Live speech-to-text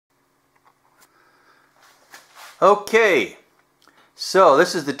Okay, so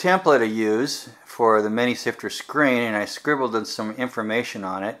this is the template I use for the mini sifter screen, and I scribbled in some information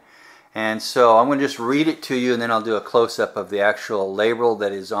on it. And so I'm going to just read it to you, and then I'll do a close-up of the actual label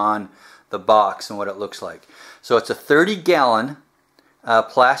that is on the box and what it looks like. So it's a 30-gallon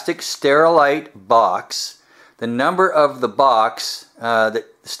plastic Sterilite box. The number of the box that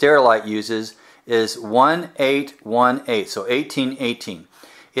Sterilite uses is 1818, so 1818.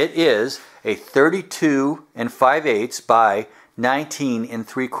 It is a 32 5/8 by 19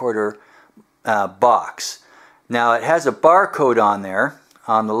 3/4 box. Now it has a barcode on there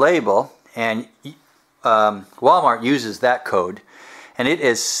on the label, and Walmart uses that code, and it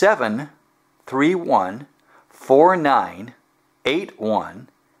is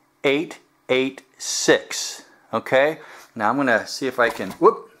 73149818886. Okay, now I'm gonna see if I can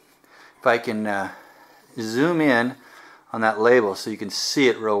zoom in on that label so you can see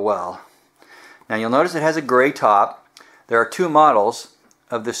it real well. Now you'll notice it has a gray top. There are two models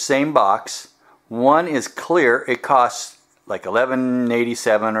of the same box. One is clear. It costs like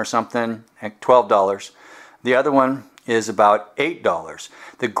 $11.87 or something, like $12. The other one is about $8.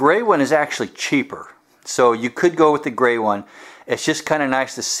 The gray one is actually cheaper, so you could go with the gray one. It's just kind of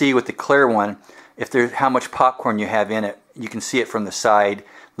nice to see with the clear one if there's how much popcorn you have in it. You can see it from the side,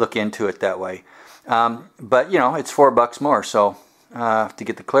 look into it that way. But you know, it's $4 more, so to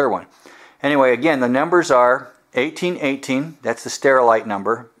get the clear one. Anyway, again, the numbers are 1818, that's the Sterilite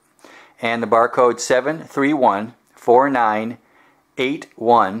number, and the barcode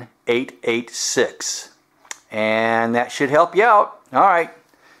 73149818886. And that should help you out. All right,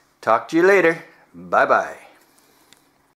 talk to you later. Bye-bye.